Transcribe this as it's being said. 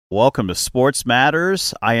Welcome to Sports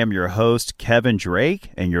Matters. I am your host, Kevin Drake,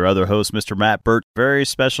 and your other host, Mr. Matt Burt. Very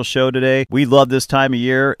special show today. We love this time of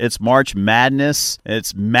year. It's March Madness.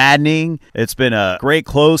 It's maddening. It's been a great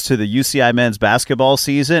close to the UCI men's basketball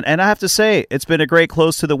season, and I have to say, it's been a great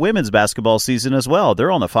close to the women's basketball season as well.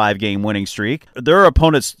 They're on a 5-game winning streak. Their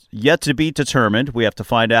opponents yet to be determined. We have to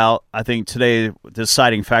find out, I think, today, the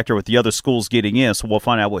deciding factor with the other schools getting in, so we'll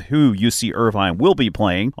find out who UC Irvine will be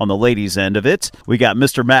playing on the ladies' end of it. We got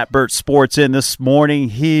Mr. Matt Burt Sports in this morning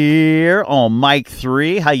here on Mic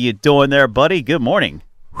 3. How you doing there, buddy? Good morning.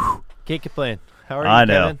 Can't complain. How are you, I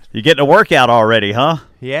know. Kevin? You're getting a workout already, huh?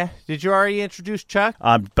 Yeah. Did you already introduce Chuck?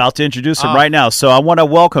 I'm about to introduce him right now. So I want to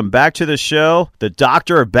welcome back to the show the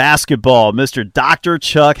Doctor of Basketball, Mr. Dr.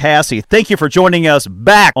 Chuck Hasse. Thank you for joining us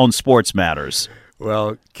back on Sports Matters.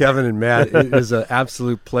 Well, Kevin and Matt, it is an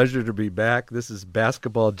absolute pleasure to be back. This is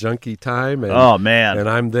basketball junkie time. And, oh, man. And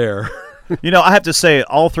I'm there. You know, I have to say,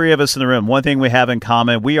 all three of us in the room, one thing we have in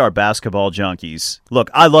common, we are basketball junkies. Look,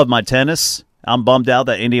 I love my tennis. I'm bummed out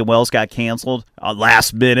that Indian Wells got canceled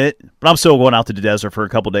last minute, but I'm still going out to the desert for a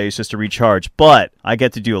couple days just to recharge. But I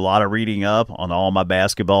get to do a lot of reading up on all my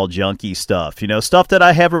basketball junkie stuff. You know, stuff that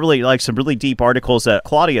I haven't really, like some really deep articles that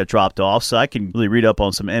Claudia dropped off, so I can really read up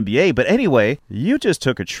on some NBA. But anyway, you just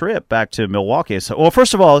took a trip back to Milwaukee. So, well,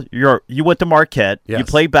 first of all, you went to Marquette. Yes. You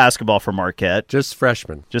played basketball for Marquette. Just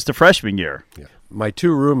freshman. Just a freshman year. Yeah. My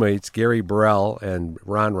two roommates, Gary Burrell and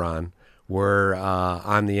Ron, were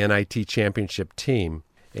on the NIT championship team.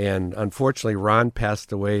 And unfortunately, Ron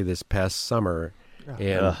passed away this past summer.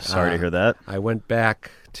 And sorry to hear that. I went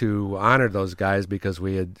back to honor those guys because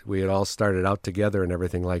we had all started out together and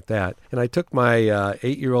everything like that. And I took my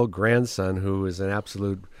 8-year-old grandson, who is an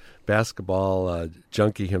absolute basketball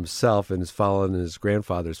junkie himself and is following in his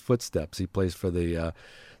grandfather's footsteps. He plays for the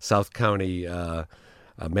South County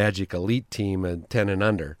Magic Elite team and 10 and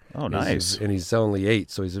under. Oh, nice. And he's only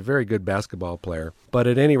 8, so he's a very good basketball player. But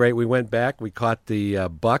at any rate, we went back. We caught the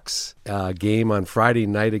Bucks game on Friday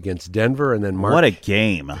night against Denver. And then what a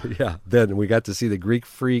game. Yeah. Then we got to see the Greek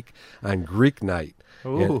Freak on Greek night.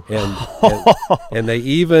 Ooh. And they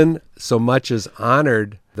even so much as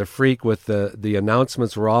honored the Freak with the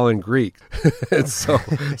announcements were all in Greek. And so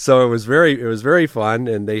it was very fun,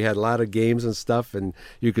 and they had a lot of games and stuff, and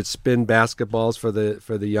you could spin basketballs for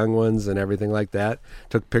the young ones and everything like that.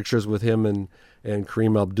 Took pictures with him and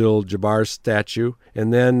Kareem Abdul-Jabbar's statue.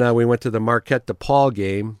 And then we went to the Marquette DePaul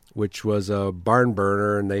game, which was a barn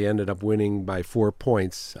burner, and they ended up winning by 4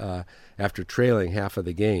 points after trailing half of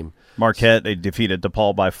the game. Marquette, they defeated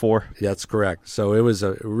DePaul by 4? That's correct. So it was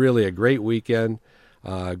really a great weekend,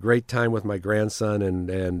 great time with my grandson,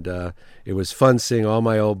 and it was fun seeing all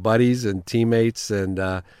my old buddies and teammates,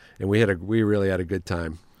 and we really had a good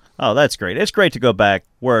time. Oh, that's great. It's great to go back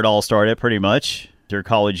where it all started, pretty much, your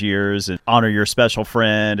college years, and honor your special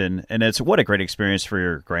friend, and it's what a great experience for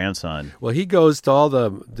your grandson. Well, he goes to all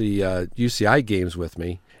the UCI games with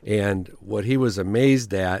me, and what he was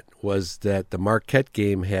amazed at was that the Marquette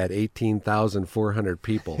game had 18,400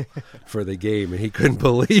 people for the game, and he couldn't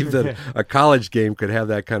believe that a college game could have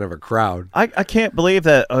that kind of a crowd. I can't believe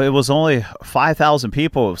that it was only 5,000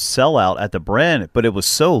 people sellout at the Bren, but it was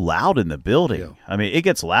so loud in the building. Yeah. I mean, it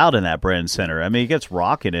gets loud in that Bren Center. I mean, it gets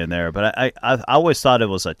rocking in there, but I always thought it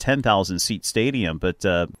was a 10,000-seat stadium. But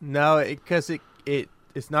no, because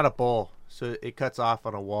it's not a bowl. So it cuts off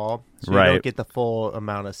on a wall, so you right. don't get the full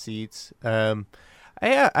amount of seats.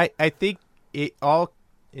 I think it all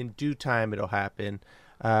in due time it'll happen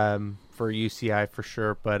for UCI for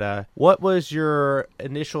sure. But what was your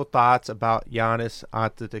initial thoughts about Giannis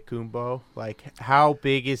Antetokounmpo? Like, how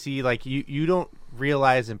big is he? Like, you don't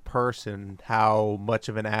realize in person how much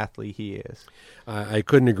of an athlete he is. I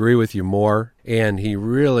couldn't agree with you more, and he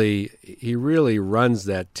really runs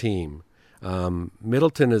that team.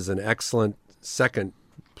 Middleton is an excellent second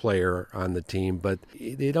player on the team, but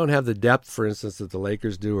they don't have the depth, for instance, that the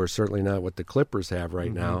Lakers do, or certainly not what the Clippers have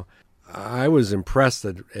right now. I was impressed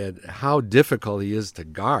at how difficult he is to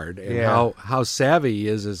guard and how savvy he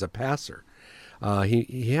is as a passer.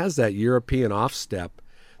 He has that European off-step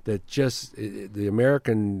that just the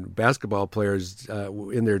American basketball players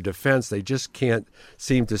in their defense, they just can't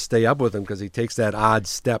seem to stay up with him because he takes that odd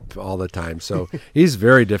step all the time. So he's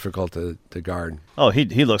very difficult to guard. Oh,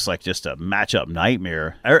 he looks like just a matchup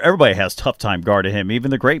nightmare. Everybody has tough time guarding him. Even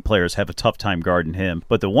the great players have a tough time guarding him.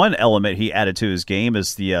 But the one element he added to his game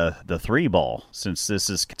is the three ball. Since this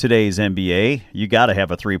is today's NBA, you got to have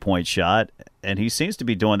a three-point shot. And he seems to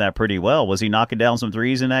be doing that pretty well. Was he knocking down some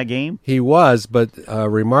threes in that game? He was, but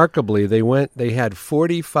remarkably, they had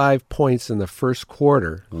 45 points in the first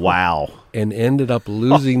quarter. Wow. And ended up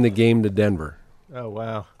losing the game to Denver. Oh,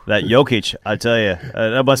 wow. That Jokic, I tell you,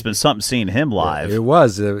 that must have been something seeing him live. It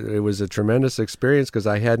was. It was a tremendous experience because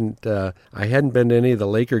I hadn't been to any of the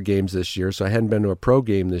Laker games this year, so I hadn't been to a pro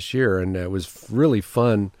game this year, and it was really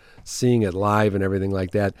fun seeing it live and everything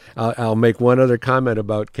like that. I'll make one other comment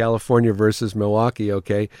about California versus Milwaukee,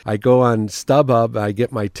 okay? I go on StubHub, I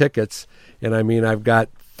get my tickets, and I mean, I've got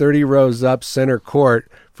 30 rows up center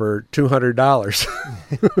court for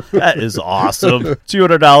 $200. That is awesome.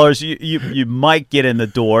 $200, you might get in the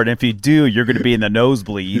door, and if you do, you're going to be in the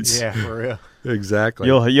nosebleeds. Yeah, for real. Exactly.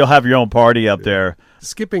 You'll have your own party up there.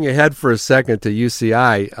 Skipping ahead for a second to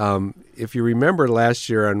UCI, if you remember last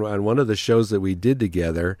year on one of the shows that we did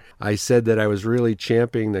together, I said that I was really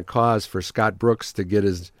championing the cause for Scott Brooks to get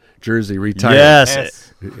his jersey retired.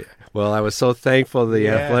 Yes. Well, I was so thankful the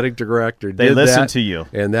athletic director did that. They listened to you.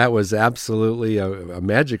 And that was absolutely a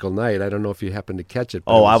magical night. I don't know if you happened to catch it.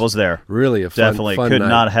 Oh, I was there. Really a fun Definitely fun could night.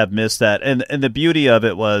 not have missed that. And the beauty of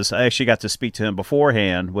it was I actually got to speak to him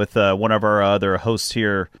beforehand with one of our other hosts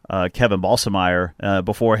here, Kevin Balsemeyer,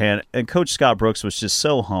 beforehand. And Coach Scott Brooks was just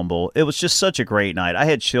so humble. It was just such a great night. I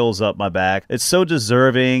had chills up my back. It's so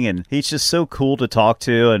deserving, and he's just so cool to talk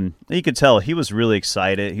to. And you could tell he was really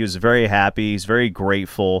excited. He was very happy. He's very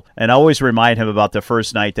grateful. And I always remind him about the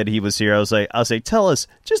first night that he was here. I was like, tell us,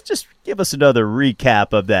 just give us another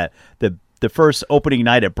recap of that. The first opening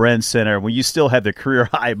night at Bren Center when you still had the career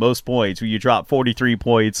high most points, when you dropped 43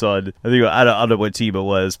 points on, I don't know what team it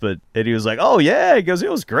was, and he was like, oh yeah, he goes,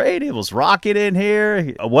 it was great. It was rocking in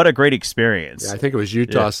here. What a great experience. Yeah, I think it was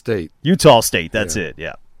Utah State. Utah State, that's it,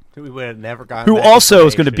 yeah. We would have never gotten Who that also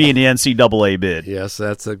is going to information. be in the NCAA bid. Yes,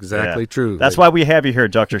 that's exactly true. That's why we have you here,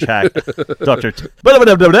 Dr. Chuck. Dr.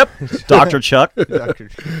 Chuck. Dr.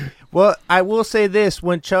 Well, I will say this.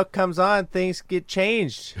 When Chuck comes on, things get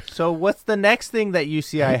changed. So what's the next thing that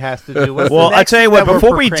UCI has to do? Well, I tell you what,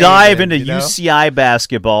 before we dive into UCI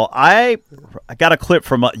basketball, I got a clip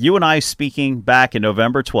from you and I speaking back in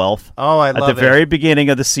November 12th. Oh, I love it. At the very beginning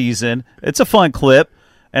of the season. It's a fun clip.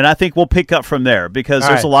 And I think we'll pick up from there because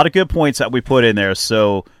there's a lot of good points that we put in there.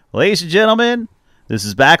 So, ladies and gentlemen, this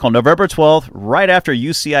is back on November 12th, right after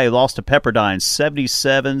UCI lost to Pepperdine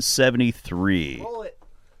 77-73.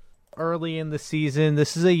 Early in the season,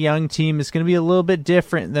 this is a young team. It's going to be a little bit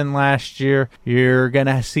different than last year. You're going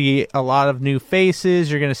to see a lot of new faces.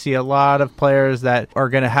 You're going to see a lot of players that are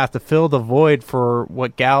going to have to fill the void for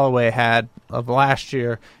what Galloway had of last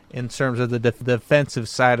year in terms of the defensive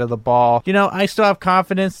side of the ball. You know, I still have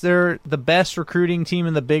confidence they're the best recruiting team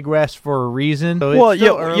in the Big West for a reason. So well,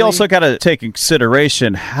 you also got to take in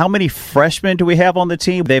consideration how many freshmen do we have on the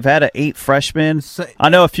team? They've had 8 freshmen. I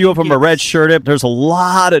know a few of them are redshirted. There's a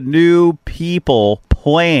lot of new people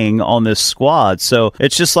playing on this squad. So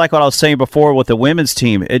it's just like what I was saying before with the women's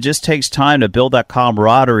team. It just takes time to build that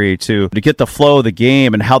camaraderie to get the flow of the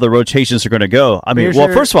game and how the rotations are going to go. I mean,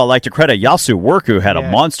 first of all, I'd like to credit Yasu Worku had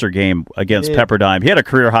a monster game against Pepperdine. He had a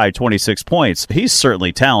career-high 26 points. He's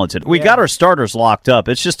certainly talented. We got our starters locked up.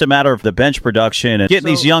 It's just a matter of the bench production and getting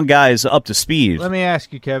these young guys up to speed. Let me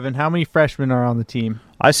ask you, Kevin, how many freshmen are on the team?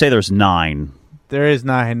 I say there's 9. There is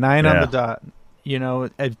 9 on the dot. You know,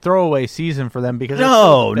 a throwaway season for them because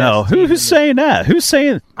no. Who's saying that? Who's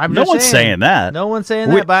saying? No one's saying that. No one's saying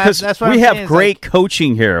that. But that's what we have great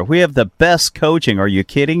coaching here. We have the best coaching. Are you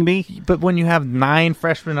kidding me? But when you have 9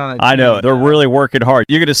 freshmen on a team, I know they're really working hard.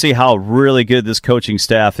 You're going to see how really good this coaching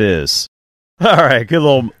staff is. All right, good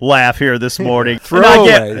little laugh here this morning.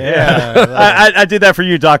 Throwaway. I did that for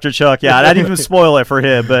you, Dr. Chuck. Yeah, I didn't even spoil it for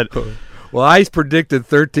him, but. Well, I predicted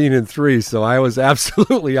 13-3, so I was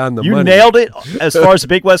absolutely on the money. You nailed it. As far as the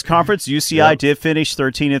Big West Conference, UCI did finish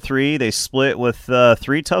 13-3. They split with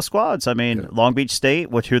 3 tough squads. I mean, Long Beach State,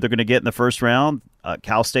 who they're going to get in the first round,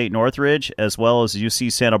 Cal State Northridge, as well as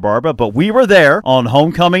UC Santa Barbara. But we were there on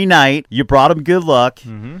homecoming night. You brought them good luck.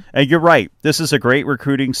 Mm-hmm. And you're right. This is a great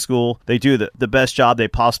recruiting school. They do the best job they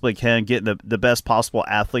possibly can, getting the best possible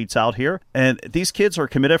athletes out here. And these kids are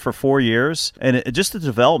committed for 4 years. And just the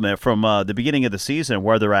development from the beginning of the season,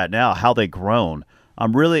 where they're at now, how they've grown.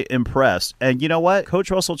 I'm really impressed. And you know what? Coach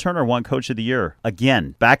Russell Turner won Coach of the Year.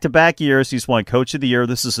 Again, back-to-back years, he's won Coach of the Year.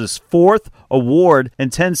 This is his 4th award in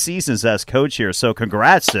 10 seasons as coach here. So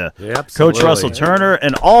congrats to Coach Russell Turner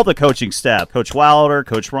and all the coaching staff. Coach Wilder,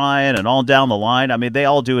 Coach Ryan, and all down the line. I mean, they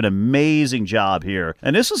all do an amazing job here.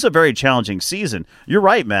 And this was a very challenging season. You're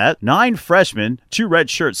right, Matt. 9 freshmen, 2 red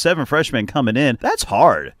shirts, 7 freshmen coming in. That's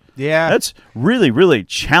hard. Yeah. That's really, really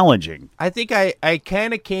challenging. I think I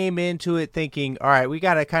kind of came into it thinking, all right, we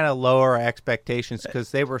got to kind of lower our expectations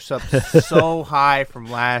because they were so high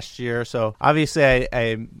from last year. So obviously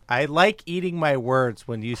I like eating my words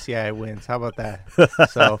when UCI wins. How about that?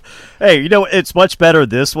 So hey, it's much better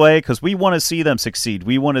this way because we want to see them succeed.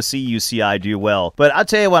 We want to see UCI do well. But I'll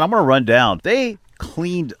tell you what, I'm going to run down. They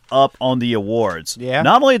cleaned up on the awards. Yeah.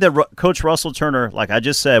 Not only did Coach Russell Turner, like I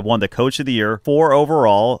just said, won the Coach of the Year, 4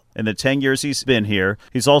 overall in the 10 years he's been here.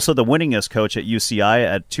 He's also the winningest coach at UCI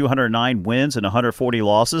at 209 wins and 140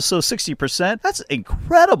 losses, so 60%. That's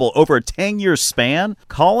incredible over a 10-year span.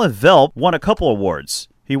 Colin Velp won a couple awards.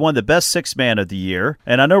 He won the Best Sixth Man of the Year.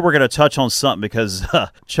 And I know we're going to touch on something because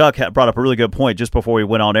Chuck brought up a really good point just before we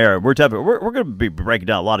went on air. We're going to be breaking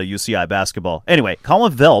down a lot of UCI basketball. Anyway,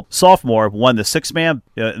 Colin Velp, sophomore, won the Sixth Man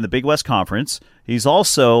in the Big West Conference. He's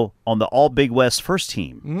also on the All Big West first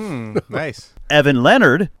team. Nice. Evan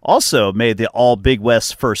Leonard also made the All Big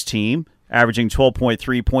West first team, averaging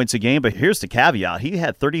 12.3 points a game. But here's the caveat. He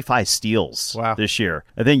had 35 steals this year.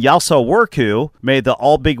 And then Yasser Worku made the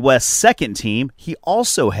All Big West second team. He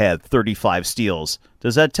also had 35 steals.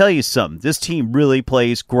 Does that tell you something? This team really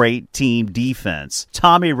plays great team defense.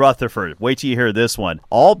 Tommy Rutherford, wait till you hear this one.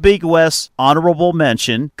 All Big West honorable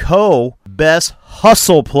mention, co-best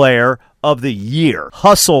hustle player of the year.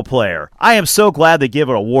 Hustle player. I am so glad they give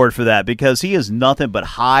an award for that because he is nothing but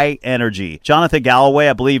high energy. Jonathan Galloway,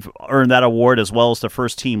 I believe, earned that award as well as the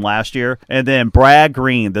first team last year. And then Brad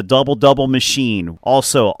Green, the double-double machine,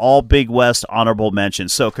 also all Big West honorable mention.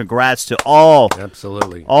 So congrats to all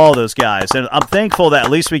those guys. And I'm thankful that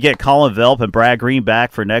at least we get Colin Velp and Brad Green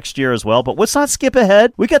back for next year as well. But let's not skip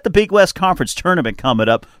ahead. We got the Big West Conference Tournament coming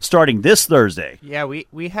up starting this Thursday. Yeah,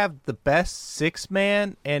 we have the best six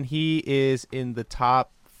man, and he is in the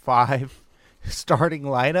top 5 starting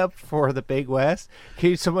lineup for the Big West.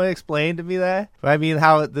 Can someone explain to me that? I mean,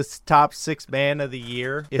 how this top 6 man of the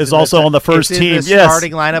year is also on the first team. The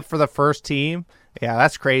starting lineup for the first team. Yeah,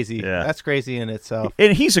 that's crazy. Yeah. That's crazy in itself.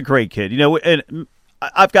 And he's a great kid, and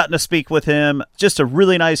I've gotten to speak with him. Just a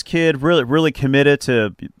really nice kid, really, really committed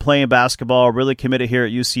to playing basketball, really committed here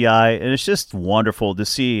at UCI. And it's just wonderful to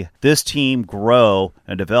see this team grow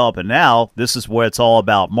and develop. And now this is what it's all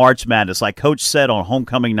about, March Madness. Like Coach said on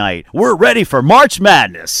homecoming night, we're ready for March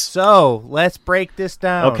Madness. So let's break this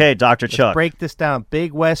down. Okay, Dr. Chuck. Let's break this down.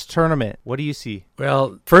 Big West Tournament. What do you see?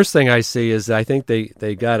 Well, first thing I see is I think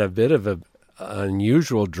they got a bit of an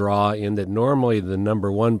unusual draw in that normally the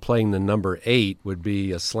number 1 playing the number 8 would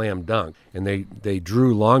be a slam dunk. And they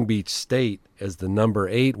drew Long Beach State as the number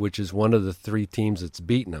 8, which is one of the 3 teams that's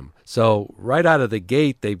beaten them. So right out of the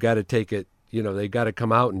gate, they've got to take it. They've got to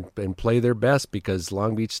come out and play their best because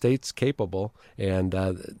Long Beach State's capable. And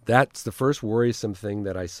that's the first worrisome thing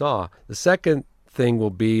that I saw. The second thing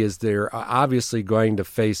will be is they're obviously going to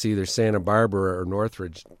face either Santa Barbara or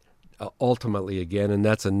Northridge ultimately again, and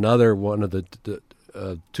that's another one of the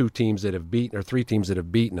 2 teams that have beaten, or 3 teams that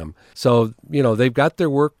have beaten them. So, they've got their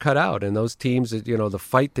work cut out, and those teams, the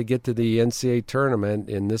fight to get to the NCAA tournament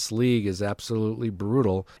in this league is absolutely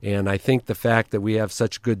brutal, and I think the fact that we have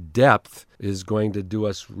such good depth is going to do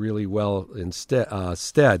us really well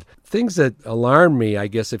instead. Things that alarm me, I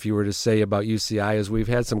guess, if you were to say about UCI, is we've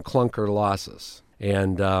had some clunker losses,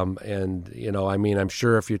 and I'm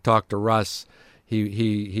sure if you talk to Russ,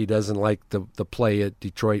 He doesn't like the play at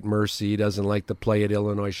Detroit Mercy. He doesn't like the play at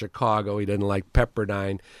Illinois Chicago. He doesn't like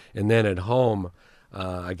Pepperdine. And then at home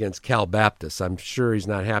against Cal Baptist, I'm sure he's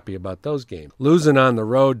not happy about those games. Losing on the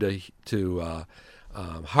road to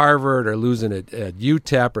Harvard, or losing at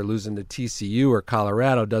UTEP, or losing to TCU or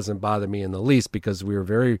Colorado doesn't bother me in the least because we were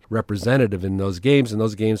very representative in those games, and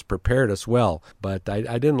those games prepared us well. But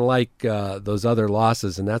I didn't like those other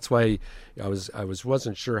losses, and that's why I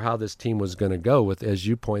wasn't sure how this team was going to go with, as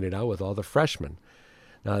you pointed out, with all the freshmen.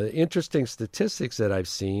 Now, the interesting statistics that I've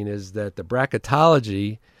seen is that the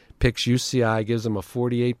bracketology picks UCI, gives them a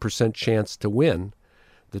 48% chance to win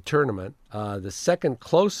the tournament. The second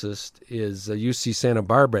closest is UC Santa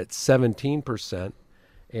Barbara at 17%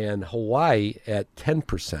 and Hawaii at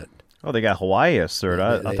 10%. Oh, they got Hawaii as third.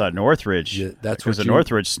 I thought Northridge. Yeah, that's because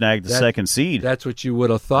Northridge snagged the second seed. That's what you would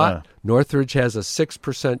have thought. Northridge has a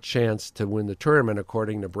 6% chance to win the tournament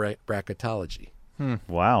according to bracketology.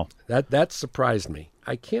 Wow. That surprised me.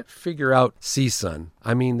 I can't figure out CSUN.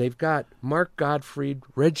 I mean, they've got Mark Gottfried,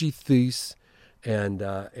 Reggie Thies, and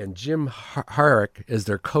Jim Harrick as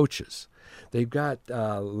their coaches. They've got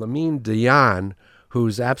Lamine Dion,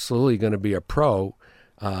 who's absolutely going to be a pro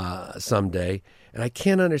someday. And I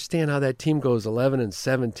can't understand how that team goes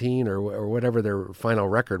 11-17 or whatever their final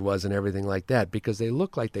record was and everything like that, because they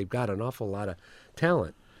look like they've got an awful lot of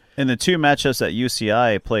talent. In the two matchups that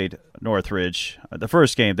UCI played Northridge, the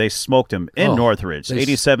first game, they smoked them in Northridge,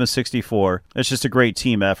 87-64. It's just a great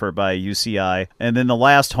team effort by UCI. And then the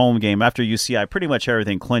last home game, after UCI, pretty much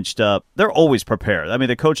everything clinched up. They're always prepared. I mean,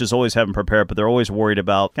 the coaches always have them prepared, but they're always worried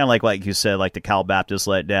about, kind of like you said, like the Cal Baptist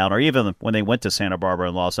let down, or even when they went to Santa Barbara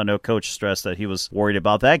and lost. I know Coach stressed that he was worried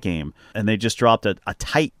about that game. And they just dropped a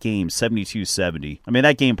tight game, 72-70. I mean,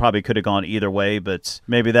 that game probably could have gone either way, but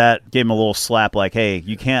maybe that gave them a little slap like, hey,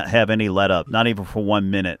 you can't have any let up, not even for 1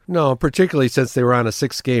 minute. No, particularly since they were on a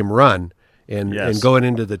 6-game run. And going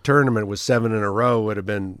into the tournament with 7 in a row would have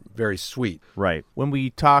been very sweet. Right. When we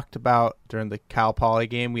talked about during the Cal Poly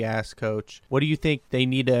game, we asked Coach, what do you think they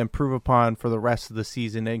need to improve upon for the rest of the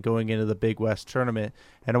season and going into the Big West tournament?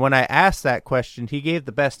 And when I asked that question, he gave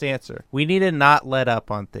the best answer. We need to not let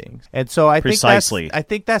up on things. And so I think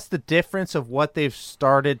that's the difference of what they've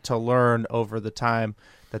started to learn over the time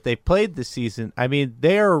that they played this season. I mean,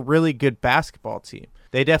 they are a really good basketball team.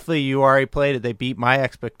 They definitely, you already played it. They beat my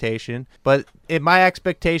expectation. But my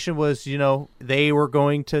expectation was, they were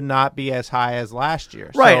going to not be as high as last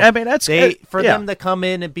year. Right. So I mean, them to come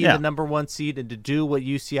in and be the number 1 seed and to do what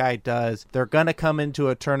UCI does, they're going to come into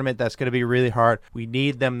a tournament that's going to be really hard. We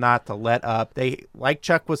need them not to let up. They, like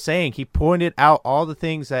Chuck was saying, he pointed out all the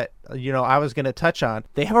things that I was going to touch on.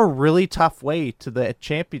 They have a really tough way to the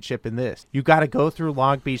championship in this. You got to go through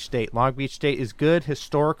Long Beach State. Long Beach State is good.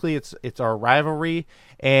 Historically, it's our rivalry.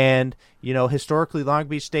 And, historically, Long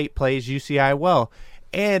Beach State plays UCI well.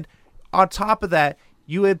 And on top of that,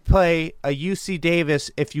 you would play a UC Davis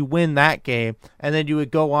if you win that game, and then you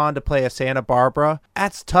would go on to play a Santa Barbara.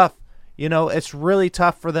 That's tough. It's really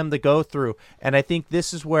tough for them to go through. And I think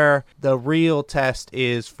this is where the real test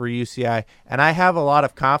is for UCI. And I have a lot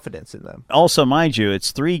of confidence in them. Also, mind you,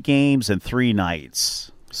 it's 3 games and 3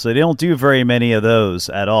 nights. So they don't do very many of those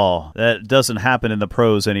at all. That doesn't happen in the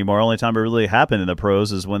pros anymore. Only time it really happened in the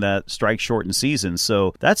pros is when that strike shortened season.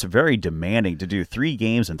 So that's very demanding to do 3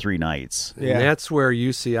 games and 3 nights. Yeah. And that's where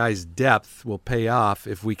UCI's depth will pay off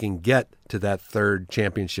if we can get to that 3rd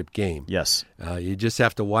championship game. Yes. You just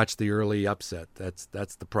have to watch the early upset.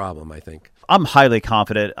 That's the problem, I think. I'm highly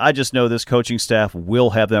confident. I just know this coaching staff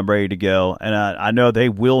will have them ready to go. And I know they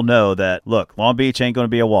will know that, look, Long Beach ain't going to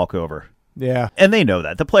be a walkover. Yeah. And they know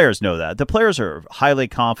that. The players know that. The players are highly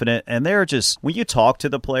confident, and they're just, when you talk to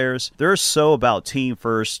the players, they're so about team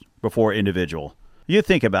first before individual. You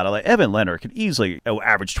think about it, like Evan Leonard could easily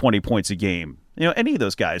average 20 points a game. Any of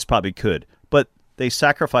those guys probably could, but they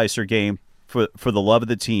sacrifice their game for the love of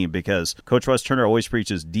the team because Coach Russ Turner always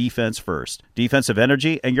preaches defense first. Defensive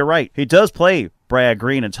energy, and you're right. He does play Brad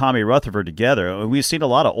Green and Tommy Rutherford together. And we've seen a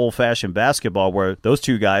lot of old-fashioned basketball where those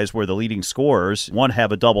 2 guys were the leading scorers. One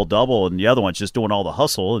have a double-double, and the other one's just doing all the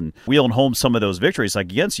hustle and wheeling home some of those victories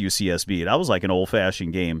like against UCSB. That was like an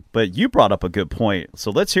old-fashioned game. But you brought up a good point.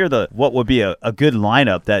 So let's hear what would be a good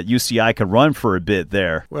lineup that UCI could run for a bit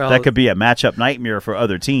there. Well, that could be a matchup nightmare for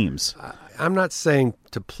other teams. I'm not saying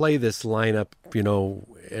to play this lineup,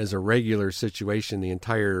 as a regular situation the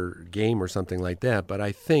entire game or something like that, but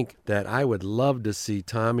I think that I would love to see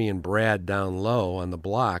Tommy and Brad down low on the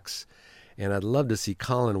blocks, and I'd love to see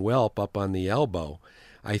Colin Welp up on the elbow.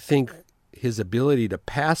 I think his ability to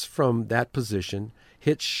pass from that position,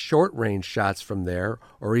 hit short-range shots from there,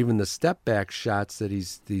 or even the step-back shots that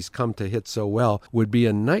he's come to hit so well would be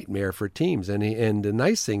a nightmare for teams. And the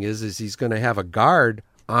nice thing is he's going to have a guard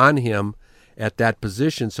on him at that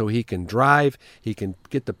position so he can drive, he can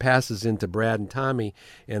get the passes into Brad and Tommy.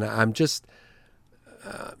 And I'm just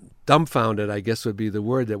dumbfounded, I guess would be the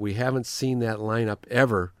word, that we haven't seen that lineup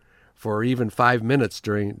ever for even 5 minutes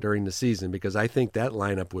during the season, because I think that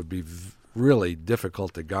lineup would be really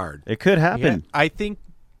difficult to guard. It could happen. Yeah, I think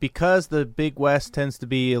because the Big West tends to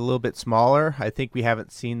be a little bit smaller, I think we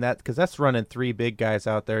haven't seen that, because that's running 3 big guys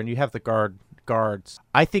out there, and you have the guards.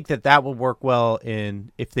 I think that will work well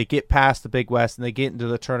if they get past the Big West and they get into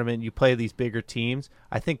the tournament and you play these bigger teams.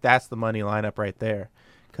 I think that's the money lineup right there,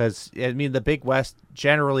 because the Big West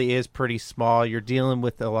generally is pretty small. You're dealing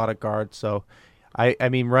with a lot of guards, so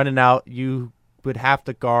running out, you would have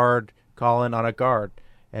to guard Colin on a guard,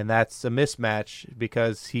 and that's a mismatch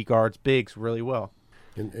because he guards bigs really well.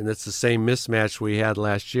 And it's the same mismatch we had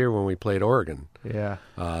last year when we played Oregon. Yeah.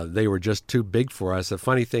 They were just too big for us. The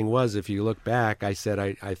funny thing was, if you look back, I said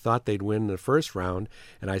I thought they'd win the first round,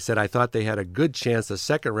 and I said I thought they had a good chance the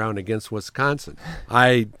second round against Wisconsin.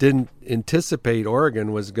 I didn't anticipate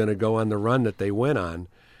Oregon was going to go on the run that they went on.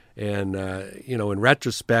 And, in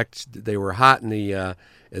retrospect, they were hot in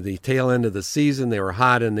the tail end of the season. They were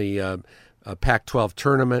hot in the Pac-12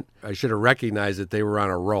 tournament. I should have recognized that they were on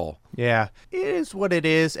a roll. Yeah, it is what it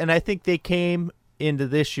is, and I think they came into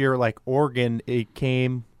this year, like Oregon, it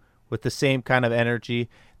came with the same kind of energy.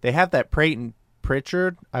 They have that Peyton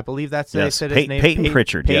Pritchard, I believe that's yes, said his name. Peyton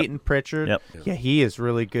Pritchard. Peyton Pritchard. Yep. Yeah, he is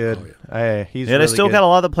really good. Oh, yeah. He's they really still good. got a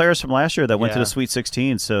lot of the players from last year that went to Yeah. the Sweet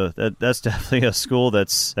 16, so that's definitely a school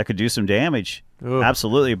that could do some damage. Ooh.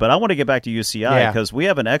 Absolutely, but I want to get back to UCI because we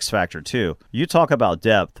have an X factor too. You talk about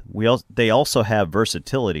depth. They also have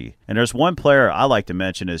versatility, and there's one player I like to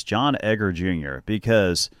mention is John Egger Jr.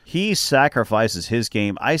 because he sacrifices his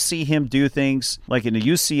game. I see him do things like in the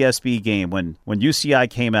UCSB game when UCI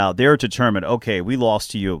came out. They were determined. Okay, we lost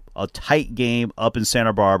to you a tight game up in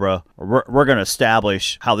Santa Barbara. We're going to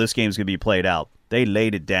establish how this game's going to be played out. They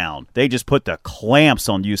laid it down. They just put the clamps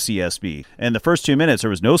on UCSB. In the first 2 minutes, there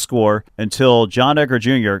was no score until John Egger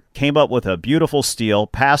Jr. came up with a beautiful steal,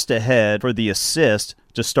 passed ahead for the assist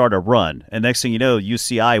to start a run. And next thing you know,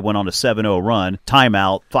 UCI went on a 7-0 run.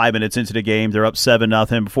 Timeout, 5 minutes into the game, they're up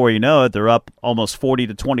 7-0. Before you know it, they're up almost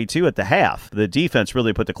 40-22 at the half. The defense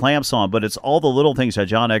really put the clamps on, but it's all the little things that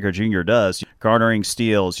John Egger Jr. does. Garnering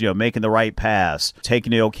steals, making the right pass,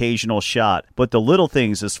 taking the occasional shot. But the little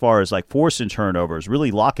things as far as like forcing turnovers,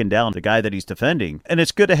 really locking down the guy that he's defending. And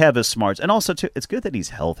it's good to have his smarts. And also, too, it's good that he's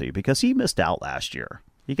healthy because he missed out last year.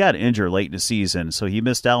 He got injured late in the season, so he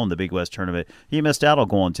missed out on the Big West Tournament. He missed out on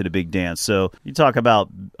going to the big dance. So you talk about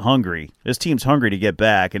hungry. This team's hungry to get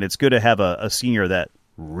back, and it's good to have a senior that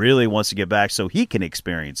really wants to get back so he can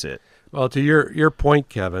experience it. Well, to your point,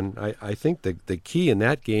 Kevin, I think the key in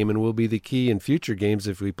that game, and will be the key in future games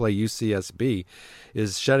if we play UCSB,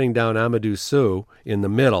 is shutting down Amadou Sow in the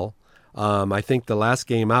middle. I think the last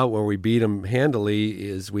game out where we beat him handily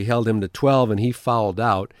is we held him to 12 and he fouled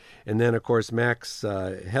out. And then, of course, Max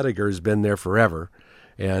Hediger's been there forever.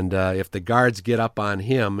 And if the guards get up on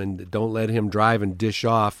him and don't let him drive and dish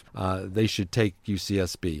off, they should take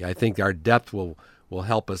UCSB. I think our depth will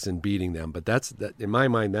help us in beating them. But in my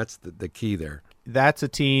mind, that's the key there. That's a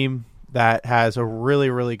team that has a really,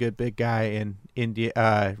 really good big guy in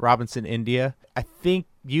India, Robinson, India. I think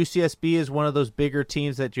UCSB is one of those bigger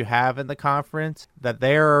teams that you have in the conference, that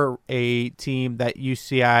they're a team that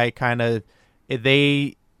UCI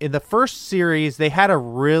in the first series, they had a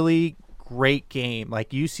really great game like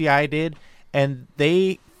UCI did, and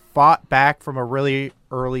they fought back from a really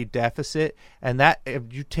early deficit, and that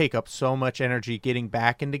you take up so much energy getting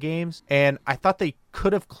back into games. And I thought they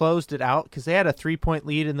could have closed it out because they had a 3-point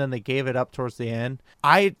lead and then they gave it up towards the end.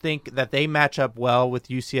 I think that they match up well with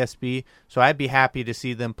UCSB, so I'd be happy to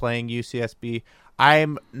see them playing UCSB.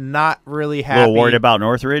 I'm not really happy. A little worried about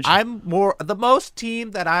Northridge? The most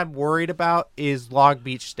team that I'm worried about is Long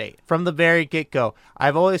Beach State. From the very get-go,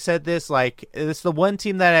 I've always said this, it's the one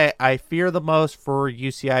team that I fear the most for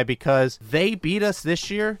UCI because they beat us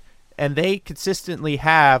this year, and they consistently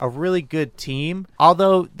have a really good team.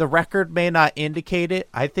 Although the record may not indicate it,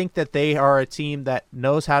 I think that they are a team that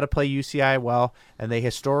knows how to play UCI well, and they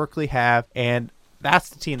historically have, and that's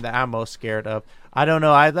the team that I'm most scared of. I don't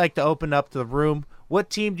know. I'd like to open up the room. What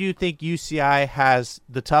team do you think UCI has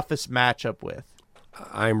the toughest matchup with?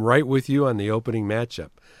 I'm right with you on the opening matchup.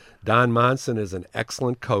 Don Monson is an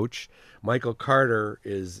excellent coach. Michael Carter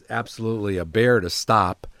is absolutely a bear to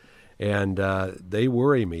stop, and they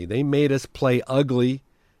worry me. They made us play ugly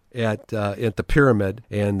at the Pyramid,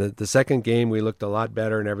 and the second game we looked a lot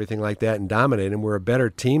better and everything like that and dominated them. We're a better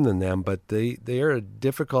team than them, but they are a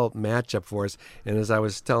difficult matchup for us. And as I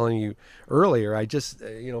was telling you earlier, I just,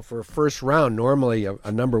 for a first round, normally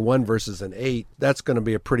a number 1 versus an 8, that's going to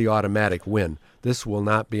be a pretty automatic win. This will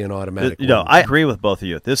not be an automatic win. I agree with both of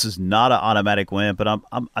you. This is not an automatic win, but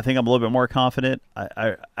I think I'm a little bit more confident.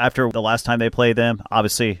 After the last time they played them,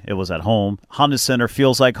 obviously it was at home. Honda Center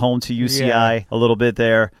feels like home to UCI a little bit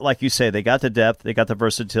there. Like you say, they got the depth, they got the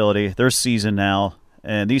versatility. They're seasoned now,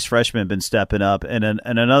 and these freshmen have been stepping up. And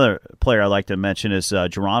another player I'd like to mention is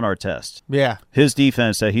Jerron Artest. Yeah. His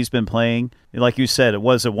defense that he's been playing, like you said, it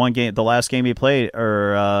was the last game he played,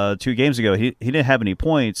 or 2 games ago, he didn't have any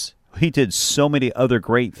points. He did so many other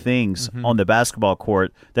great things on the basketball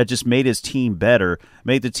court that just made his team better,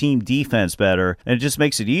 made the team defense better, and it just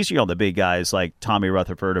makes it easier on the big guys like Tommy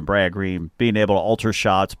Rutherford and Brad Green, being able to alter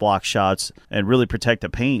shots, block shots, and really protect the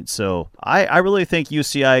paint. So I really think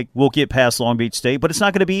UCI will get past Long Beach State, but it's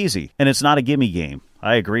not going to be easy, and it's not a gimme game.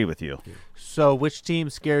 I agree with you. So which team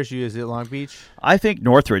scares you? Is it Long Beach? I think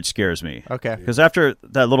Northridge scares me. Okay. Because after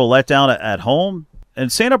that little letdown at home, and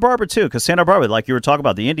Santa Barbara, too, because Santa Barbara, like you were talking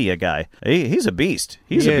about, the India guy, he's a beast.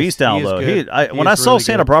 He's a beast down low. When I saw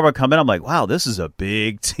Santa Barbara come in, I'm like, wow, this is a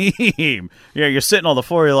big team. You're sitting on the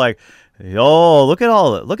floor, you're like, look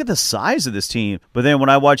at the size of this team. But then when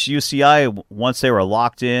I watched UCI, once they were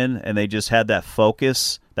locked in and they just had that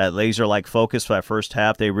focus that laser-like focus for that first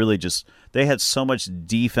half. They had so much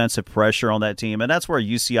defensive pressure on that team, and that's where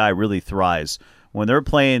UCI really thrives. When they're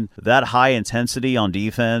playing that high intensity on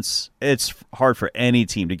defense, it's hard for any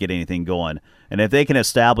team to get anything going. And if they can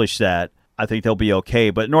establish that, I think they'll be okay.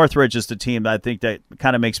 But Northridge is the team that I think that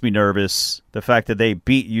kind of makes me nervous. The fact that they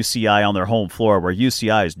beat UCI on their home floor, where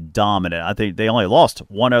UCI is dominant. I think they only lost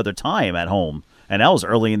one other time at home, and that was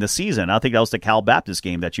early in the season. I think that was the Cal Baptist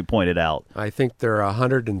game that you pointed out. I think they're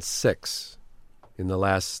 106 in the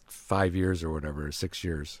last 5 years or whatever, 6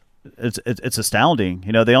 years. It's astounding.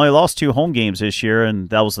 They only lost 2 home games this year,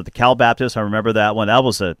 and that was at the Cal Baptist. I remember that one. That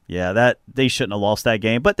was that they shouldn't have lost that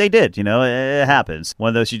game, but they did. It happens. One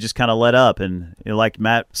of those you just kind of let up, and like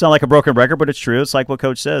Matt, sound like a broken record, but it's true. It's like what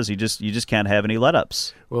Coach says. You just can't have any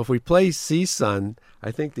let-ups. Well, if we play CSUN,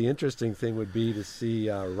 I think the interesting thing would be to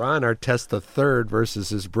see Ron Artest III versus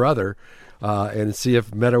his brother, and see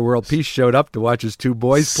if Meta World Peace showed up to watch his 2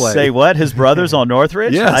 boys play. Say what? His brother's on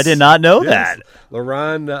Northridge? Yes. I did not know that.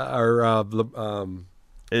 LaRon,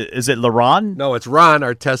 is it LaRon? No, it's Ron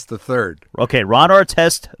Artest III. Okay, Ron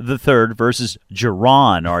Artest III versus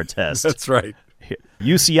Jerron Artest. That's right.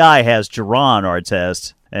 UCI has Jerron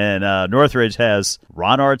Artest, and Northridge has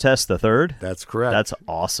Ron Artest III? That's correct. That's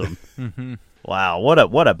awesome. Wow,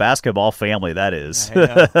 what a basketball family that is.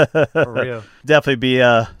 For real. Definitely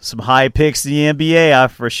be some high picks in the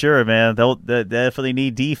NBA for sure, man. They'll definitely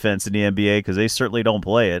need defense in the NBA because they certainly don't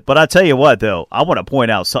play it. But I tell you what, though, I want to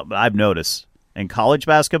point out something I've noticed. In college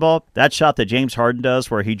basketball, that shot that James Harden does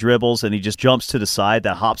where he dribbles and he just jumps to the side,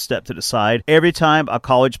 that hop step to the side, every time a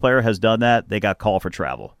college player has done that, they got called for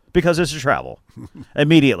travel. Because it's a travel.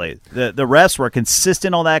 Immediately. The refs were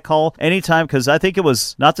consistent on that call anytime, because I think it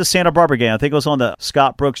was not the Santa Barbara game. I think it was on the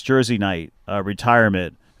Scott Brooks jersey night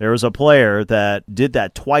retirement. There was a player that did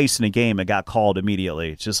that twice in a game and got called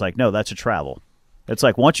immediately. It's just like, no, that's a travel. It's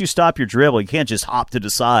like once you stop your dribble, you can't just hop to the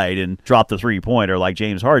side and drop the three-pointer like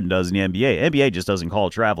James Harden does in the NBA. NBA just doesn't call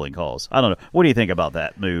traveling calls. I don't know. What do you think about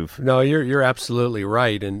that move? No, you're absolutely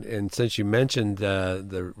right. And since you mentioned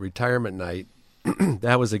the retirement night,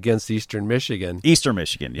 that was against Eastern Michigan. Eastern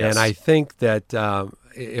Michigan, yes. And I think that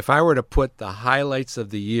if I were to put the highlights of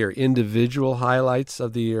the year, individual highlights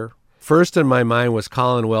of the year, first in my mind was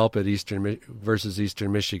Colin Welp at versus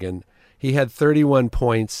Eastern Michigan. He had 31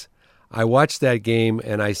 points. I watched that game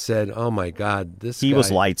and I said, "Oh my God, he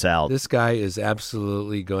was lights out. This guy is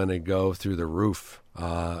absolutely going to go through the roof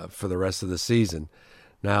for the rest of the season."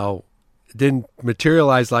 Now, it didn't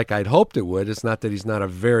materialize like I'd hoped it would. It's not that he's not a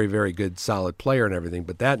very, very good, solid player and everything,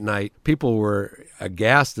 but that night people were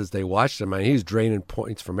aghast as they watched him. I mean, he was draining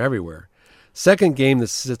points from everywhere. Second game that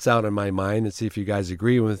sits out in my mind, and see if you guys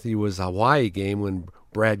agree with me, was a Hawaii game when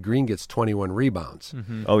Brad Green gets 21 rebounds.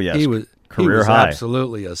 Mm-hmm. Oh, yes. He was high.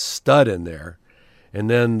 Absolutely a stud in there. And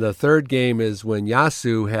then the third game is when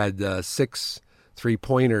Yasu had 6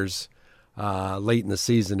 3-pointers late in the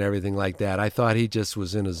season, everything like that. I thought he just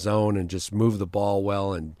was in a zone and just moved the ball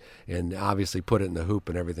well and obviously put it in the hoop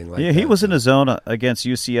and everything like that. Yeah, he was in a zone against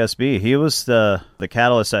UCSB. He was the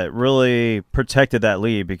catalyst that really protected that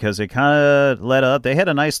lead because they kind of let up. They had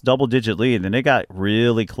a nice double-digit lead, and then they got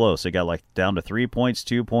really close. They got like down to 3 points,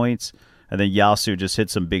 2 points, and then Yasu just hit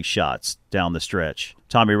some big shots down the stretch.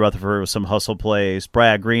 Tommy Rutherford with some hustle plays.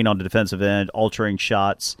 Brad Green on the defensive end, altering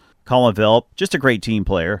shots. Colin Velp, just a great team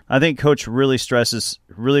player. I think Coach really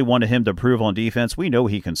wanted him to prove on defense. We know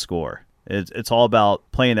he can score. It's all about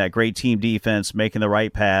playing that great team defense, making the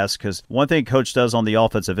right pass, because one thing Coach does on the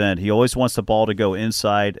offensive end, he always wants the ball to go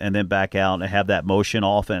inside and then back out and have that motion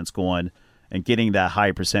offense going and getting that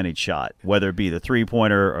high percentage shot, whether it be the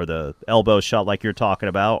three-pointer or the elbow shot like you're talking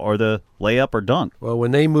about or the layup or dunk. Well,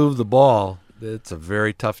 when they move the ball, it's a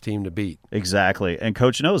very tough team to beat. Exactly, and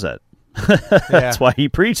Coach knows that. That's why he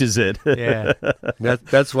preaches it. Yeah,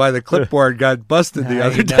 that's why the clipboard got busted the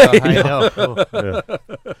other day. I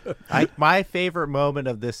know. My favorite moment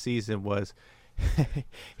of this season was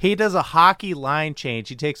he does a hockey line change.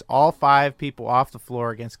 He takes all 5 people off the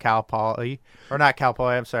floor against UC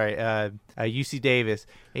Davis.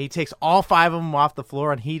 And he takes all 5 of them off the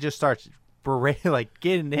floor, and he just starts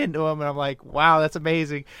getting into them, and I'm like, wow, that's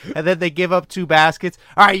amazing. And then they give up 2 baskets.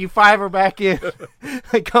 All right, you 5 are back in.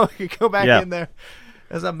 go back in there.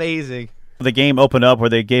 That's amazing. The game opened up where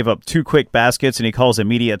they gave up 2 quick baskets, and he calls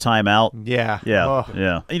immediate timeout. Yeah.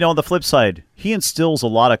 On the flip side, he instills a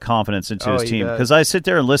lot of confidence into his team, because I sit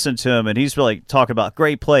there and listen to him, and he's really talking about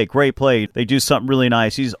great play. They do something really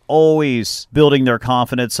nice. He's always building their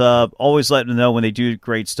confidence up, always letting them know when they do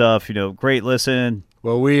great stuff. Great listen.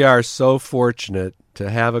 Well, we are so fortunate to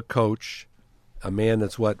have a coach, a man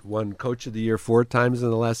that's won Coach of the Year 4 times in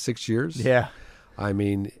the last 6 years. Yeah. I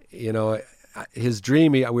mean, his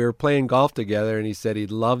dream, we were playing golf together, and he said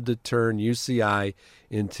he'd love to turn UCI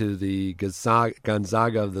into the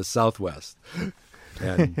Gonzaga of the Southwest.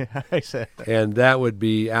 And, and that would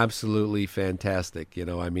be absolutely fantastic.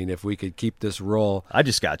 I mean, if we could keep this roll. I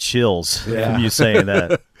just got chills from you saying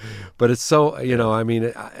that. But it's so, I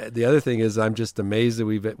mean, the other thing is I'm just amazed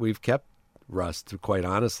that we've kept Russ, quite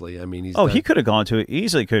honestly. I mean, he could have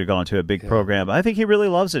easily gone to a big program. I think he really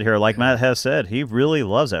loves it here. Like Matt has said, he really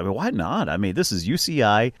loves it. I mean, why not? I mean, this is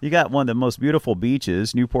UCI. You got one of the most beautiful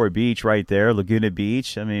beaches, Newport Beach right there, Laguna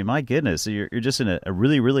Beach. I mean, my goodness, you're just in a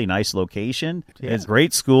really, really nice location. Yeah. It's a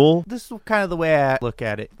great school. This is kind of the way I look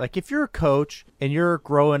at it. Like, if you're a coach and you're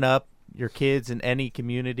growing up your kids in any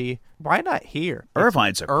community, why not here?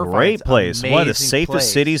 Irvine's a great place. One of the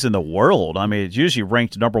safest cities in the world. I mean, it's usually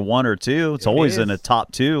ranked number 1 or 2. It's always in the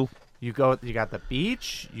top 2. You got the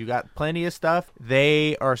beach, you got plenty of stuff.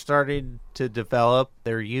 They are starting to develop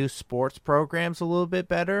their youth sports programs a little bit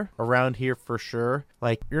better around here for sure.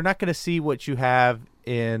 Like, you're not going to see what you have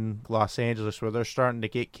in Los Angeles, where they're starting to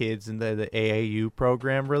get kids into the AAU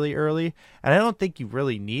program really early, and I don't think you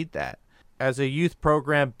really need that. As a youth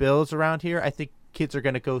program builds around here, I think kids are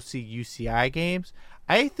going to go see UCI games.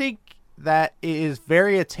 I think that it is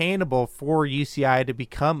very attainable for UCI to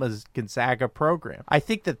become a Gonzaga program. I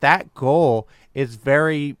think that goal is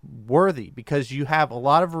very worthy because you have a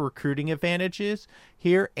lot of recruiting advantages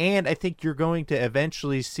here, and I think you're going to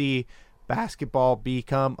eventually see basketball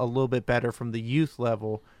become a little bit better from the youth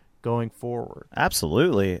level going forward.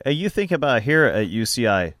 Absolutely. You think about here at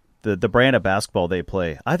UCI, the brand of basketball they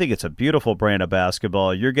play. I think it's a beautiful brand of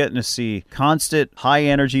basketball. You're getting to see constant,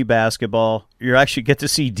 high-energy basketball. You actually get to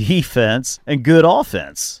see defense and good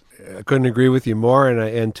offense. I couldn't agree with you more.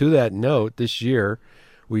 And to that note, this year,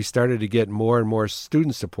 we started to get more and more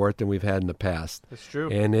student support than we've had in the past. That's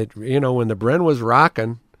true. And when the Bren was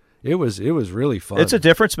rocking, it was really fun. It's a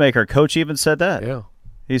difference maker. Coach even said that. Yeah.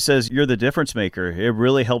 He says, you're the difference maker. It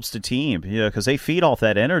really helps the team, because they feed off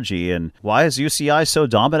that energy. And why is UCI so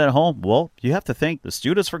dominant at home? Well, you have to thank the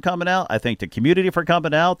students for coming out. I think the community for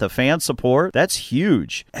coming out, the fan support. That's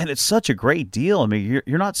huge. And it's such a great deal. I mean,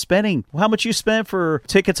 you're not spending how much you spend for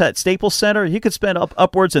tickets at Staples Center. You could spend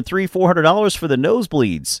upwards of $300-$400 for the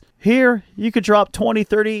nosebleeds. Here, you could drop $20,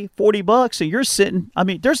 $30, $40, and you're sitting. I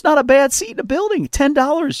mean, there's not a bad seat in the building.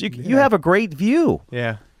 $10. You have a great view.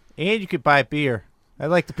 Yeah. And you could buy beer. I'd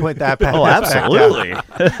like to point that back. Oh, absolutely.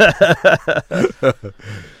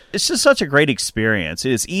 It's just such a great experience.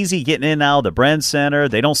 It's easy getting in now. The Bren Center,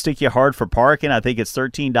 they don't stick you hard for parking. I think it's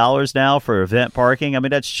 $13 now for event parking. I mean,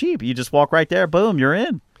 that's cheap. You just walk right there. Boom, you're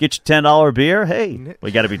in. Get your $10 beer. Hey, we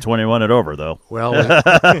got to be 21 and over, though. Well,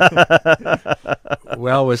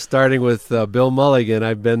 we're starting with Bill Mulligan.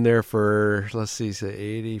 I've been there for,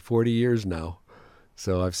 40 years now.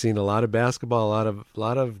 So I've seen a lot of basketball, a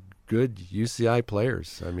lot of good UCI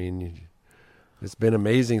players. I mean, it's been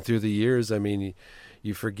amazing through the years. I mean,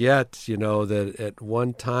 you forget, that at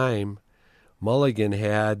one time Mulligan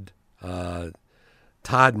had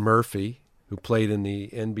Todd Murphy, who played in the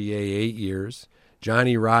NBA 8 years,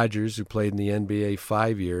 Johnny Rogers, who played in the NBA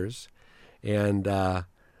 5 years, and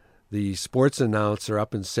the sports announcer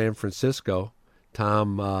up in San Francisco,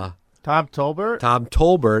 Tom Tolbert? Tom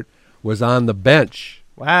Tolbert was on the bench.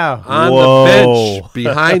 Wow. On the bench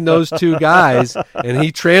behind those two guys, and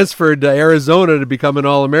he transferred to Arizona to become an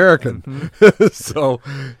All-American. Mm-hmm.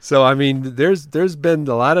 So I mean, there's been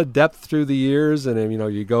a lot of depth through the years, and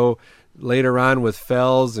you go later on with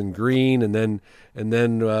Fells and Green, and then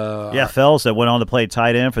Fells that went on to play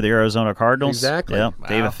tight end for the Arizona Cardinals. Exactly. Yeah, wow.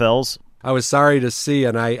 David Fells. I was sorry to see,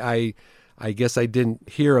 and I guess I didn't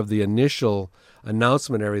hear of the initial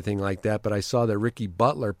announcement, everything like that, but I saw that Ricky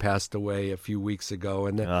Butler passed away a few weeks ago,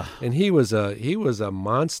 and he was a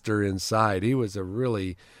monster inside. He was a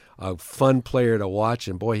really fun player to watch,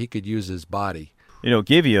 and boy, he could use his body.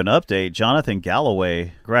 Give you an update. Jonathan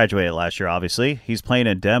Galloway graduated last year, obviously. He's playing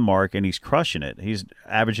in Denmark, and he's crushing it. He's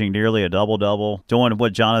averaging nearly a double-double, doing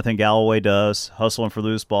what Jonathan Galloway does, hustling for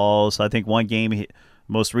loose balls. I think one game,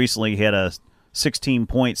 most recently, he had a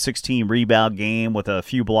 16-point, 16-rebound game with a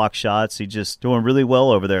few block shots. He's just doing really well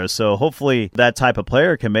over there. So hopefully that type of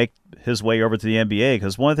player can make his way over to the NBA,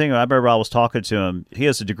 because one thing I remember I was talking to him, he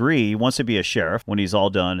has a degree. He wants to be a sheriff when he's all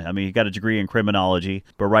done. I mean, he got a degree in criminology,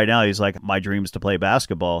 but right now he's like, my dream is to play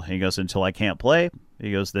basketball. And he goes, until I can't play,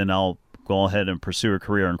 he goes, then I'll go ahead and pursue a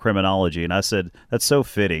career in criminology. And I said, that's so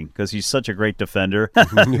fitting because he's such a great defender.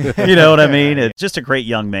 You know what I mean? It's just a great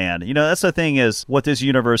young man. You know, that's the thing is what this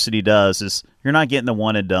university does is you're not getting the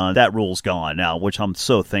one and done. That rule's gone now, which I'm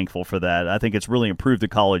so thankful for that. I think it's really improved the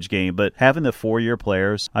college game. But having the 4-year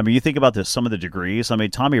players, I mean, you think about some of the degrees. I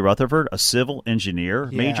mean, Tommy Rutherford, a civil engineer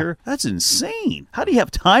major, that's insane. How do you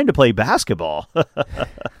have time to play basketball?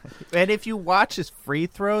 And if you watch his free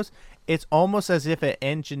throws, it's almost as if an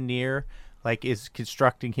engineer is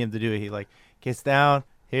constructing him to do it. He gets down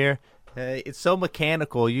here. It's so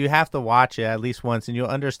mechanical. You have to watch it at least once, and you'll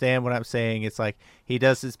understand what I'm saying. It's like he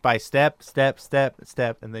does this by step, step, step,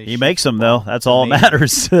 step, and then he makes them though. That's all that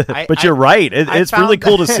matters. But you're right. It's really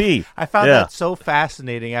cool to see. I found that so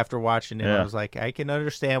fascinating after watching him. I was like, I can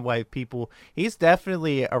understand why he's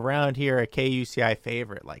definitely around here a KUCI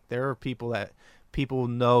favorite. Like there are people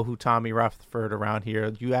know who Tommy Rutherford around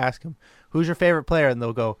here. You ask them, who's your favorite player? And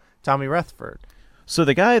they'll go, Tommy Rutherford. So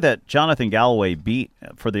the guy that Jonathan Galloway beat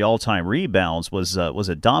for the all-time rebounds was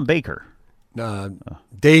it Don Baker?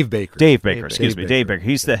 Dave Baker. Dave Baker. Excuse me. Dave Baker.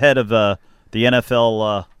 He's the head of the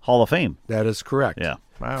NFL Hall of Fame. That is correct. Yeah.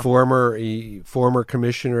 Wow. Former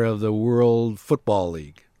commissioner of the World Football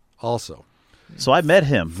League also. So I met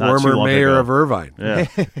him. Former mayor of Irvine. Yeah.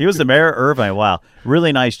 He was the mayor of Irvine. Wow.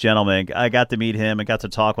 Really nice gentleman. I got to meet him and got to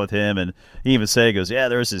talk with him. And he even said, he goes, yeah,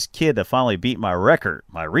 there was this kid that finally beat my record,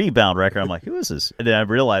 my rebound record. I'm like, who is this? And then I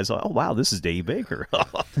realized, oh, wow, this is Dave Baker.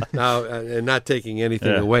 Now, and not taking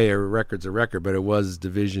anything away, a record's a record, but it was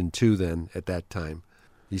Division II then at that time.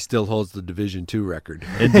 He still holds the Division II record.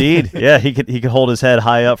 Indeed. Yeah, he could hold his head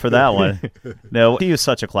high up for that one. No, he was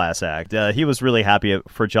such a class act. He was really happy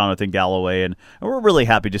for Jonathan Galloway, and we're really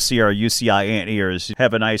happy to see our UCI Anteaters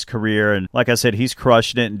have a nice career. And like I said, he's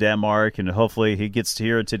crushing it in Denmark, and hopefully he gets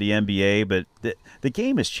here to the NBA. But the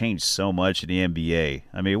game has changed so much in the NBA.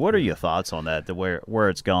 I mean, what are your thoughts on that, where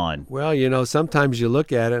it's gone? Well, sometimes you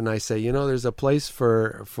look at it and I say, there's a place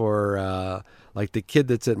for like the kid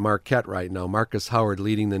that's at Marquette right now, Marcus Howard,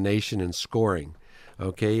 leading the nation in scoring.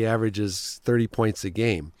 Okay, he averages 30 points a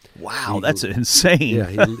game. Wow, that's insane.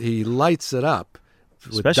 Yeah, he lights it up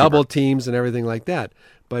with Especially double teams and everything like that.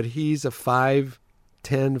 But he's a 5'10",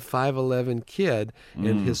 5'11" kid,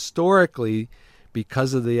 and historically,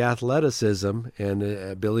 because of the athleticism and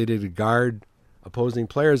the ability to guard opposing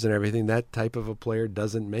players and everything, that type of a player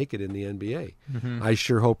doesn't make it in the NBA. Mm-hmm. I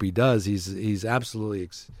sure hope he does. He's absolutely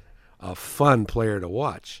a fun player to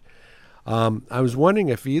watch. I was wondering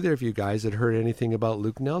if either of you guys had heard anything about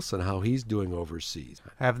Luke Nelson, how he's doing overseas.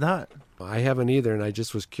 I have not. I haven't either, and I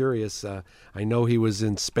just was curious. I know he was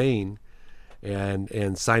in Spain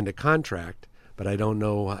and signed a contract, but I don't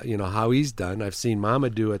know how he's done. I've seen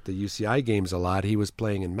Mamadou at the UCI games a lot. He was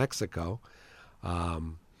playing in Mexico.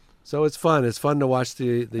 So it's fun. It's fun to watch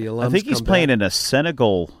the alums. I think he's come playing back. in a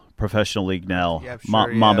Senegal professional league now, Yeah, sure,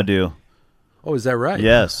 Mamadou. Oh, is that right?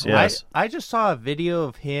 Yes. I just saw a video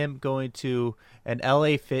of him going to an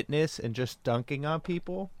LA Fitness and just dunking on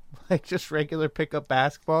people. Like just regular pickup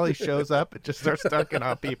basketball. He shows up and just starts dunking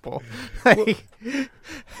on people. It's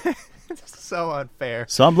so unfair.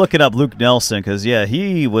 So I'm looking up Luke Nelson because,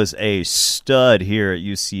 he was a stud here at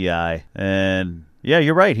UCI. And,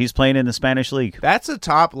 you're right. He's playing in the Spanish league. That's a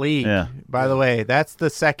top league, by the way. That's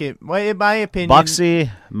the second, in my opinion.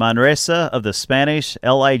 Baxi Manresa of the Spanish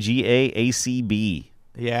Liga ACB.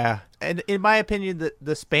 Yeah. And in my opinion,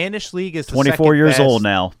 the Spanish league is the 24 years best old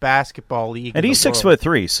now. Basketball league. And he's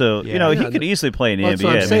 6'3", so he could easily play in the NBA. That's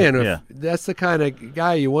what I'm saying. I mean, that's the kind of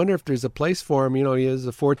guy you wonder if there's a place for him. He is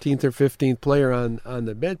the 14th or 15th player on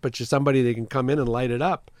the bench, but you're somebody that can come in and light it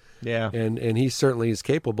up. Yeah. And he certainly is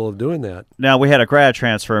capable of doing that. Now, we had a grad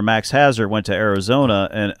transfer. Max Hazard went to Arizona,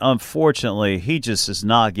 and unfortunately, he just is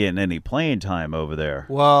not getting any playing time over there.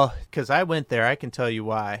 Well, because I went there, I can tell you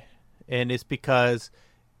why. And it's because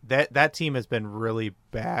that team has been really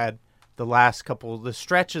bad the last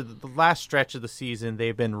stretch of the season.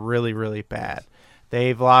 They've been really, really bad.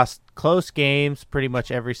 They've lost close games pretty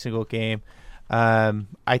much every single game.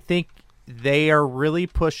 I think they are really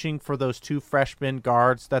pushing for those two freshman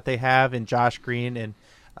guards that they have in Josh Green and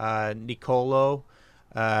Nicolo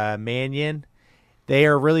Mannion. They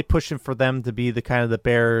are really pushing for them to be the kind of the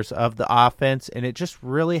bearers of the offense, and it just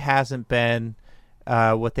really hasn't been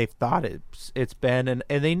what they've thought it's been. And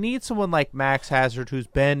they need someone like Max Hazard who's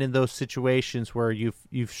been in those situations where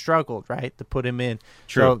you've struggled, right, to put him in.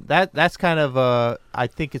 True. So that's kind of I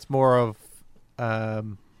think it's more of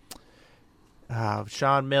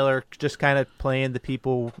Sean Miller just kind of playing the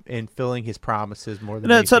people and filling his promises more than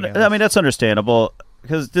anything else. I mean, that's understandable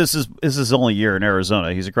because this is his only year in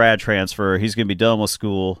Arizona. He's a grad transfer. He's going to be done with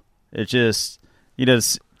school. It just,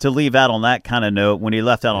 to leave out on that kind of note when he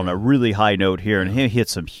left out on a really high note here, and he hit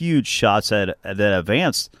some huge shots that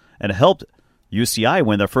advanced and helped UCI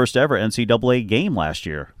win their first ever NCAA game last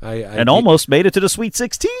year and almost made it to the Sweet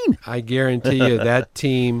 16. I guarantee you that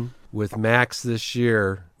team with Max this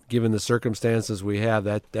year, given the circumstances we have,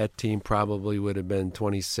 that team probably would have been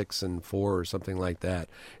 26-4 or something like that.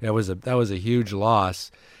 That was a huge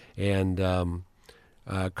loss, and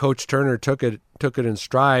Coach Turner took it in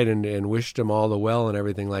stride and wished him all the well and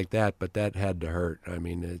everything like that. But that had to hurt. I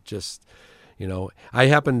mean, it just, I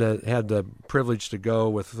happened to had the privilege to go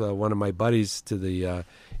with one of my buddies to the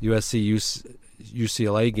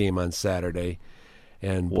UCLA game on Saturday.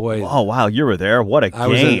 And boy, oh wow, you were there! What a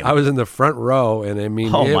game! I was in the front row, and I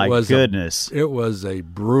mean, goodness, it was a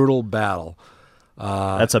brutal battle.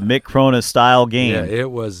 That's a Mick Cronin style game. Yeah, it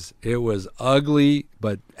was ugly,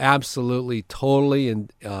 but absolutely, totally,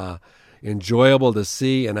 enjoyable to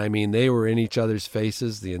see. And I mean, they were in each other's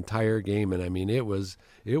faces the entire game, and I mean, it was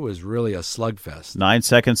really a slugfest. 9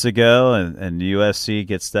 seconds ago, and USC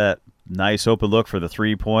gets that nice open look for the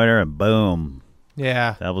 3-pointer, and boom,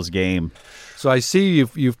 yeah, that was game. So I see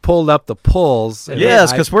you've pulled up the polls.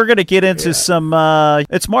 Yes, because we're going to get into some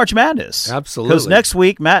it's March Madness. Absolutely. Because next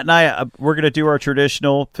week, Matt and I, we're going to do our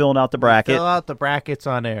traditional filling out the bracket. Fill out the brackets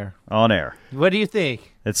on air. On air. What do you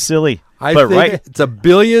think? It's silly. I think it's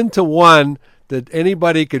 1,000,000,000 to 1 that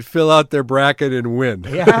anybody could fill out their bracket and win.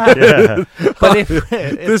 Yeah. But if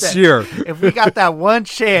this year. If we got that one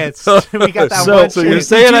chance, so you're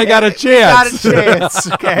saying I got a chance. Got a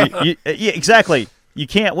chance, okay. Yeah, exactly. You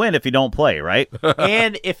can't win if you don't play, right?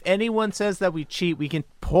 And if anyone says that we cheat, we can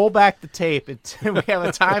pull back the tape. We have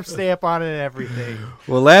a timestamp on it and everything.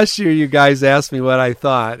 Well, last year you guys asked me what I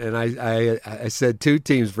thought, and I said 2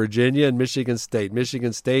 teams, Virginia and Michigan State.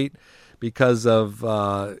 Michigan State because of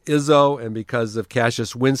Izzo and because of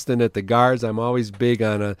Cassius Winston at the guards. I'm always big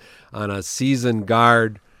on a seasoned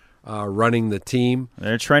guard running the team.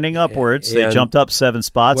 They're trending upwards. They jumped up 7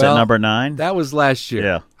 spots at number 9. That was last year.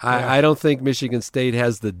 Yeah. I don't think Michigan State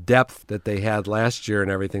has the depth that they had last year and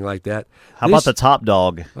everything like that. How about the top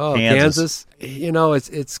dog, Kansas?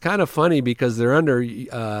 It's kind of funny because they're under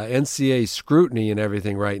NCAA scrutiny and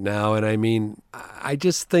everything right now, and I mean, I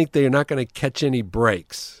just think they're not going to catch any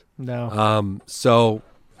breaks. No. So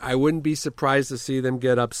I wouldn't be surprised to see them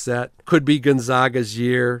get upset. Could be Gonzaga's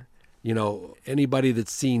year. Anybody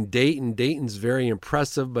that's seen Dayton's very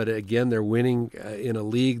impressive, but again, they're winning in a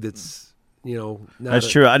league that's, that's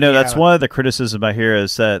true. I know that's one of the criticism I hear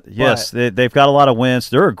is that, yes, they've got a lot of wins.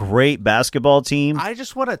 They're a great basketball team. I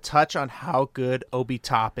just want to touch on how good Obi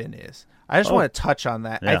Toppin is. I just want to touch on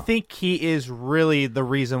that. Yeah. I think he is really the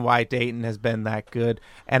reason why Dayton has been that good.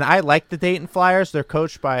 And I like the Dayton Flyers. They're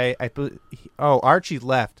coached by, Archie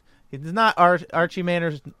left. It's not Archie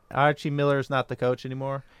Miller is not the coach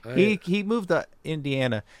anymore. He moved to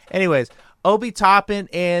Indiana. Anyways, Obi Toppin,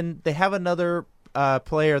 and they have another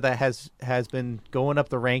player that has been going up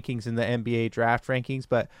the rankings in the NBA draft rankings.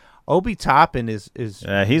 But Obi Toppin is he's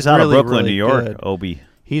really, out of Brooklyn, really New York. good. Obi.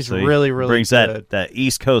 He's really, really brings good. that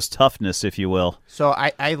East Coast toughness, if you will. So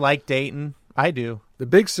I like Dayton. I do. The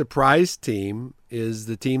big surprise team is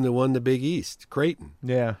the team that won the Big East, Creighton.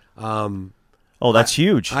 Yeah. That's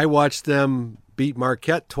huge. I watched them beat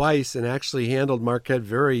Marquette twice and actually handled Marquette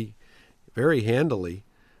very, very handily.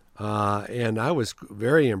 And I was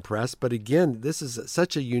very impressed. But again, this is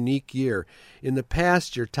such a unique year. In the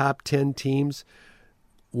past, your top 10 teams,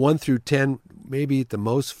 1 through 10, maybe at the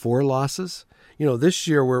most 4 losses. This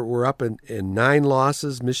year we're up in 9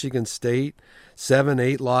 losses. Michigan State, 7,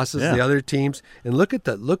 8 losses. Yeah. The other teams, and look at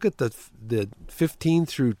the 15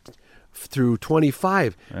 through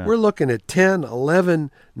 25. Yeah. We're looking at 10, 11,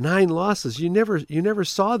 9 losses. You never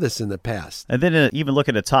saw this in the past. And then even look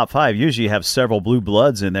at the top 5. Usually you have several blue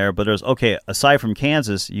bloods in there, but aside from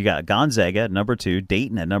Kansas, you got Gonzaga at number 2,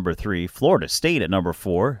 Dayton at number 3, Florida State at number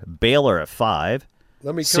 4, Baylor at 5.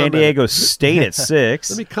 San Diego State at 6.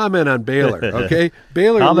 Let me comment on Baylor, okay?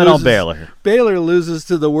 Baylor loses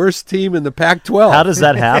to the worst team in the Pac-12. How does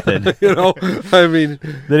that happen? I mean,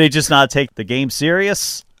 did they just not take the game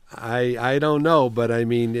serious? I don't know, but I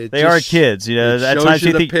mean, they are kids. It at shows times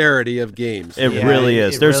you the parody of games. It really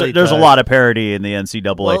is. There's really a lot of parody in the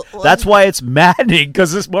NCAA. Well, that's why it's maddening,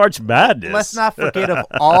 because it's March Madness. Let's not forget of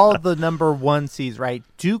all the number 1 seeds. Right,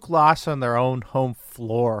 Duke lost on their own home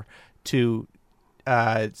floor to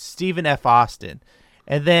Stephen F. Austin,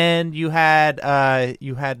 and then you had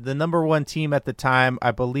the number 1 team at the time.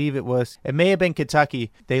 I believe it may have been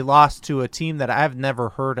Kentucky. They lost to a team that I've never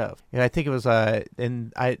heard of, and I think it was the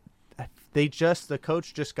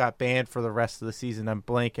coach just got banned for the rest of the season. I'm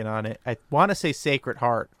blanking on it. I want to say Sacred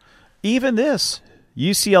Heart. Even this,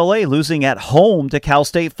 UCLA losing at home to Cal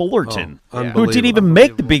State Fullerton, who didn't even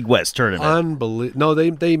make the Big West tournament. Unbelievable. No,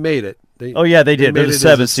 they made it. They did. They're the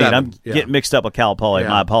 7th seed. I'm getting mixed up with Cal Poly.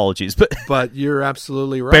 My apologies. But you're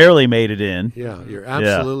absolutely right. Barely made it in. Yeah, you're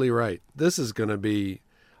absolutely right. This is going to be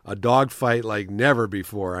a dogfight like never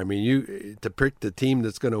before. I mean, to pick the team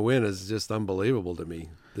that's going to win is just unbelievable to me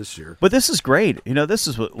this year. But this is great. This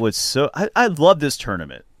is what's so. I love this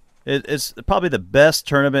tournament. It's probably the best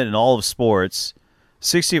tournament in all of sports.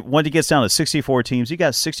 When it gets down to 64 teams, you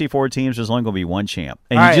got 64 teams. There's only going to be one champ,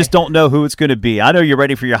 and you just don't know who it's going to be. I know you're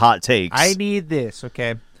ready for your hot takes. I need this,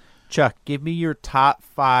 okay? Chuck, give me your top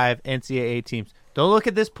 5 NCAA teams. Don't look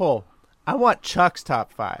at this poll. I want Chuck's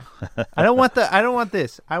top 5. I don't want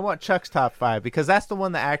this. I want Chuck's top 5 because that's the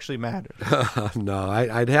one that actually matters. No,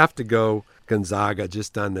 I'd have to go Gonzaga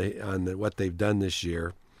just on what they've done this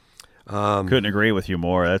year. Couldn't agree with you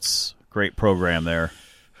more. That's a great program there.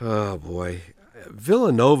 Oh boy.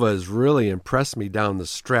 Villanova has really impressed me down the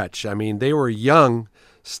stretch. I mean, they were young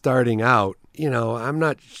starting out. I'm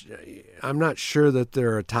not sure that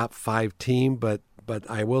they're a top 5 team, but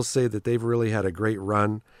I will say that they've really had a great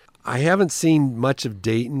run. I haven't seen much of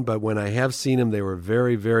Dayton, but when I have seen them, they were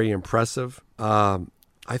very, very impressive. I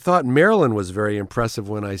thought Maryland was very impressive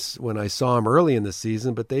when I saw them early in the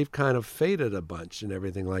season, but they've kind of faded a bunch and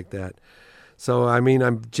everything like that. So, I mean,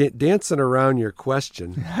 I'm dancing around your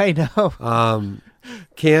question. I know.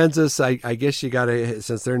 Kansas, I guess you got to,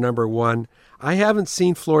 since they're number 1. I haven't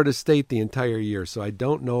seen Florida State the entire year, so I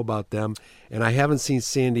don't know about them. And I haven't seen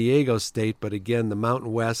San Diego State, but again, the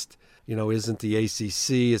Mountain West, isn't the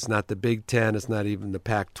ACC. It's not the Big Ten. It's not even the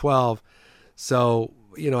Pac-12. So,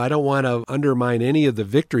 I don't want to undermine any of the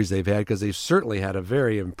victories they've had because they've certainly had a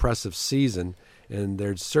very impressive season, and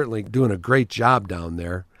they're certainly doing a great job down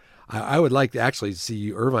there. I would like to actually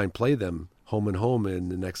see Irvine play them home and home in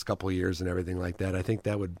the next couple of years and everything like that. I think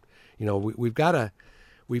that would, we've got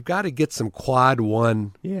to get some quad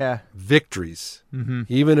 1 victories,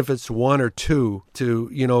 even if it's 1 or 2.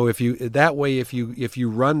 If you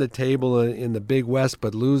run the table in the Big West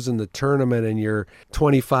but lose in the tournament and you're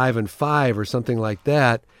 25-5 or something like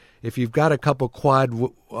that. If you've got a couple quad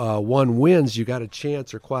 1 wins, you got a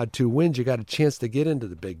chance, or quad 2 wins, you got a chance to get into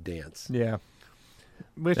the big dance. Yeah.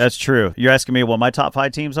 That's true. You're asking me what my top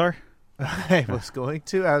 5 teams are? I was going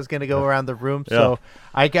to go around the room. So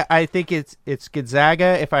I think it's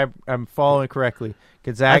Gonzaga, if I'm following correctly.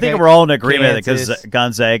 Gonzaga. I think we're all in agreement because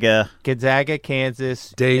Gonzaga,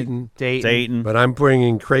 Kansas, Dayton. But I'm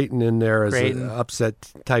bringing Creighton in there as an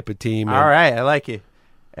upset type of team. All right, I like it.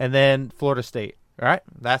 And then Florida State. All right,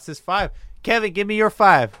 that's his 5. Kevin, give me your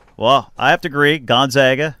 5. Well, I have to agree.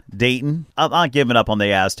 Gonzaga, Dayton. I'm not giving up on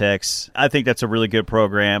the Aztecs. I think that's a really good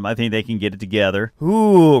program. I think they can get it together.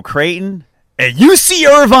 Ooh, Creighton. And UC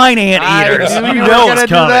Irvine Anteaters. I knew you were going to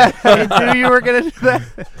do that. I knew you were going to do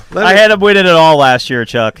that. I had them winning it all last year,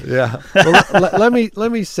 Chuck. Yeah. Well,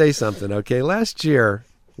 let me say something, okay? Last year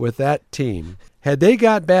with that team, had they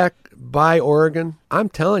got back by Oregon, I'm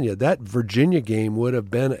telling you, that Virginia game would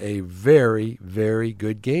have been a very, very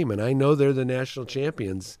good game. And I know they're the national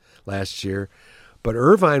champions last year, but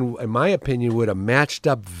Irvine, in my opinion, would have matched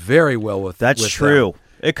up very well with That's true. Them.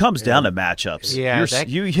 It comes down to matchups. Yeah,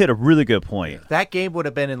 you hit a really good point. That game would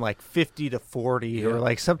have been in like 50-40 or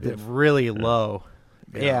like something really low.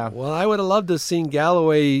 Yeah. Well, I would have loved to have seen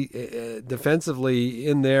Galloway defensively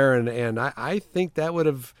in there, and I think that would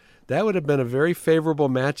have been a very favorable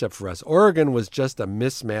matchup for us. Oregon was just a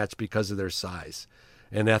mismatch because of their size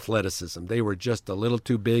and athleticism. They were just a little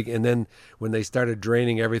too big, and then when they started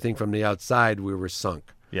draining everything from the outside, we were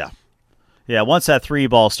sunk. Yeah. Yeah, once that 3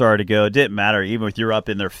 ball started to go, it didn't matter. Even with you're up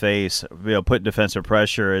in their face, putting defensive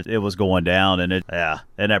pressure, it was going down. And and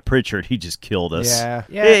that Pritchard, he just killed us.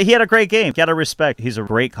 Yeah. He had a great game. Got to respect. He's a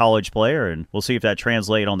great college player, and we'll see if that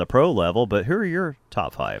translates on the pro level. But who are your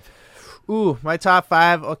top 5? Ooh, my top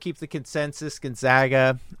 5, I'll keep the consensus.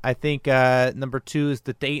 Gonzaga. I think number 2 is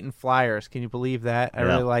the Dayton Flyers. Can you believe that? I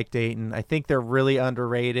really like Dayton. I think they're really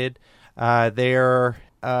underrated. They're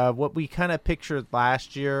what we kind of pictured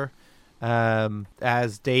last year.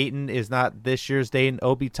 As Dayton is not this year's Dayton.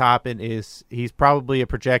 Obi Toppin he's probably a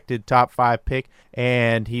projected top 5 pick,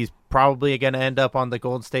 and he's probably going to end up on the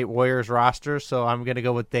Golden State Warriors roster, so I'm going to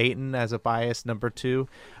go with Dayton as a bias number 2.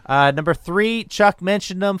 Number 3, Chuck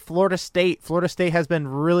mentioned them, Florida State. Florida State has been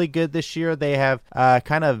really good this year. They have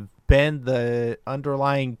kind of been the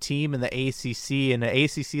underlying team in the ACC, and the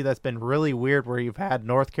ACC that's been really weird, where you've had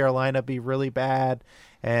North Carolina be really bad,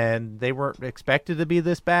 and they weren't expected to be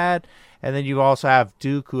this bad. And then you also have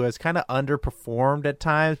Duke, who has kind of underperformed at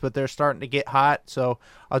times, but they're starting to get hot. So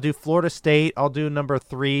I'll do Florida State. I'll do number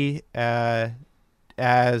 3,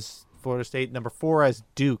 as Florida State, number 4 as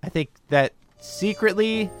Duke. I think that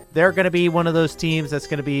secretly they're going to be one of those teams that's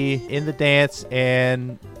going to be in the dance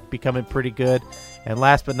and becoming pretty good. And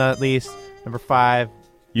last but not least, number 5,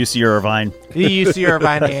 UC Irvine. The UC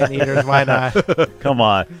Irvine Anteaters. Why not? Come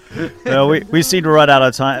on. No, we seem to run out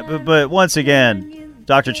of time. But once again,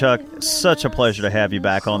 Dr. Chuck, such a pleasure to have you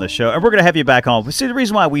back on the show. And we're going to have you back on. See, the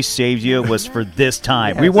reason why we saved you was for this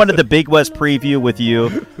time. Yes. We wanted the Big West preview with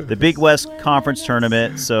you, the Big West Conference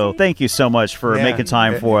Tournament. So thank you so much for making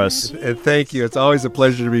time for us. And thank you. It's always a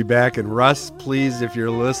pleasure to be back. And Russ, please, if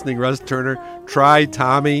you're listening, Russ Turner, try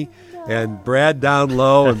Tommy and Brad down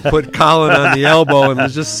low and put Colin on the elbow, and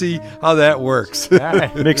let's just see how that works.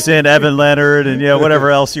 Mix in Evan Leonard and whatever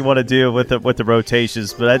else you want to do with the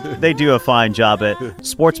rotations. But they do a fine job at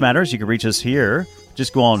Sports Matters. You can reach us here.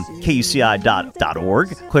 Just go on kuci.org,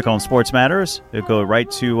 click on Sports Matters. It'll go right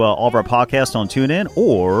to all of our podcasts on TuneIn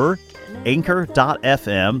or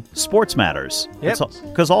Anchor.fm Sports Matters. Yep.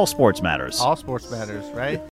 Because all sports matters. All sports matters, right?